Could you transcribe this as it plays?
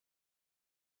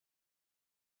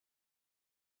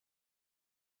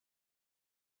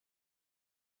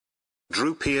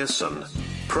Drew Pearson,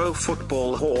 Pro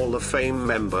Football Hall of Fame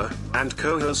member, and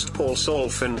co-host Paul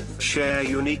Solfin, share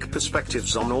unique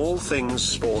perspectives on all things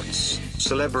sports,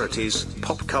 celebrities,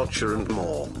 pop culture and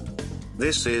more.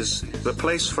 This is the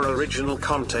place for original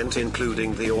content,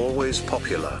 including the always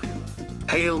popular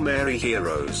Hail Mary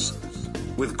Heroes,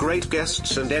 with great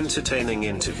guests and entertaining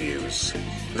interviews.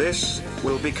 This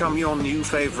will become your new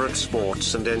favorite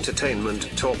sports and entertainment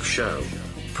talk show,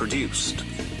 produced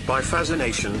by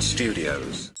Fascination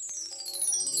Studios.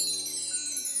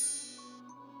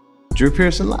 Drew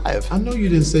Pearson live. I know you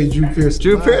didn't say Drew Pearson.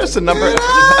 Drew live. Pearson, number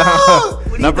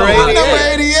 88. Number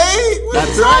 88. What That's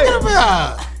are you right. talking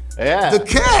about? Yeah. The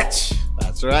catch.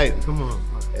 That's right. Come on.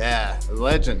 Yeah, the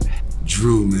legend.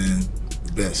 Drew, man,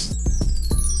 the best.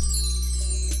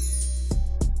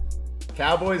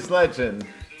 Cowboys legend.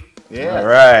 Yeah. All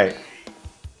right.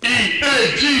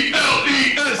 E-A-G-L-E-S-E.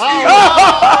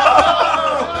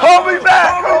 Hold me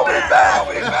back. Hold me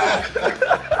back.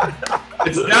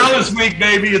 It's Dallas week,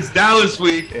 baby. It's Dallas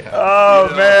week.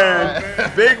 Oh, man.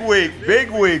 Big week.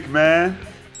 Big week, man.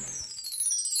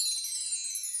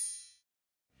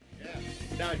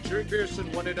 Now, Drew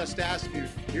Pearson wanted us to ask you,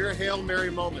 your Hail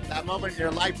Mary moment, that moment in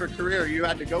your life or career you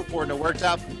had to go for and it worked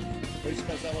out. Please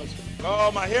discuss that was.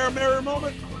 Oh, my Hail Mary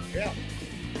moment? Yeah.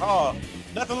 Oh,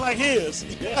 nothing like his.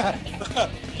 Yeah.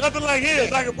 Nothing like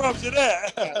his, I can promise you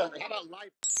that. How about life?